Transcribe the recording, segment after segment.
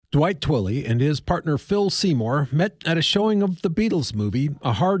Dwight Twilley and his partner Phil Seymour met at a showing of the Beatles movie,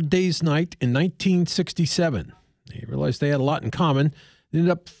 A Hard Day's Night, in 1967. They realized they had a lot in common, ended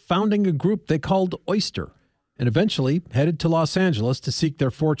up founding a group they called Oyster, and eventually headed to Los Angeles to seek their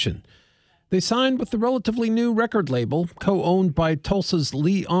fortune. They signed with the relatively new record label, co-owned by Tulsa's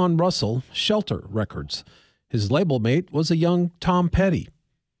Leon Russell, Shelter Records. His label mate was a young Tom Petty.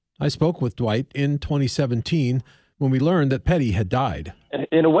 I spoke with Dwight in 2017 when we learned that Petty had died.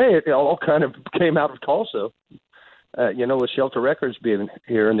 In a way, it all kind of came out of Tulsa, with Shelter Records being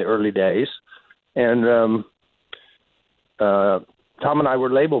here in the early days. And Tom and I were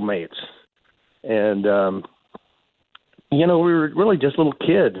label mates. And, we were really just little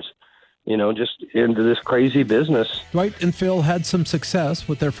kids, just into this crazy business. Dwight and Phil had some success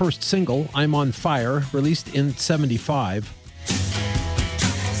with their first single, I'm on Fire, released in '75.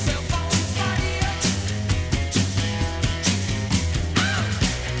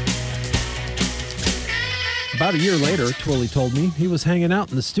 About a year later, Twilley told me he was hanging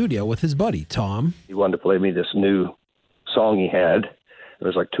out in the studio with his buddy, Tom. He wanted to play me this new song he had. It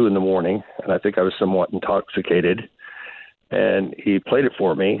was like 2 a.m, and I think I was somewhat intoxicated. And he played it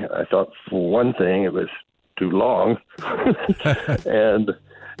for me. I thought, for one thing, it was too long. But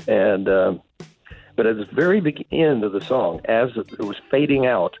at the very end of the song, as it was fading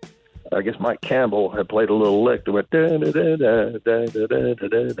out, I guess Mike Campbell had played a little lick that went da da da da da da da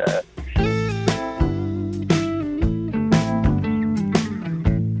da da.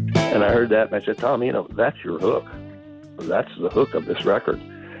 And I heard that, and I said, Tom, that's your hook. That's the hook of this record.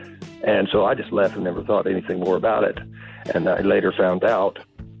 And so I just left and never thought anything more about it. And I later found out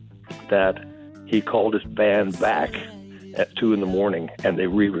that he called his band back at 2 a.m, and they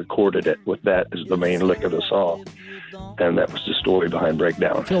re-recorded it with that as the main lick of the song. And that was the story behind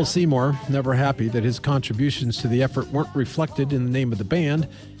Breakdown. Phil Seymour, never happy that his contributions to the effort weren't reflected in the name of the band,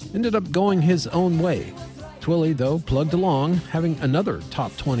 ended up going his own way. Twilley, though, plugged along, having another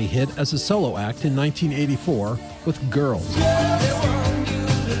top 20 hit as a solo act in 1984 with Girls.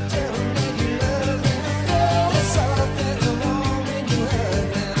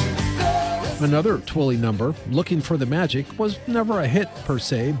 Another Twilley number, Looking for the Magic, was never a hit per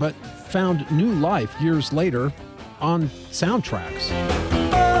se, but found new life years later on soundtracks.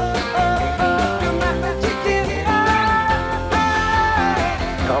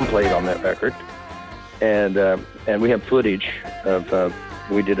 Tom played on that record. And we have footage of,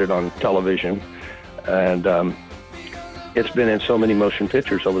 we did it on television, and it's been in so many motion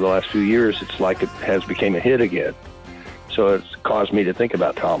pictures over the last few years, it's like it has become a hit again. So it's caused me to think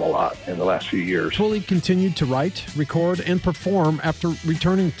about Tom a lot in the last few years. Twilley continued to write, record, and perform after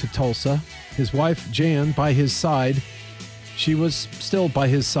returning to Tulsa. His wife, Jan, by his side. She was still by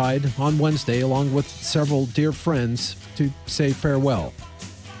his side on Wednesday, along with several dear friends, to say farewell.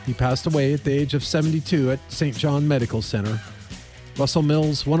 He passed away at the age of 72 at St. John Medical Center. Russell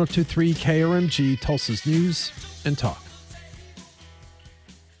Mills, 102.3 KRMG, Tulsa's News and Talk.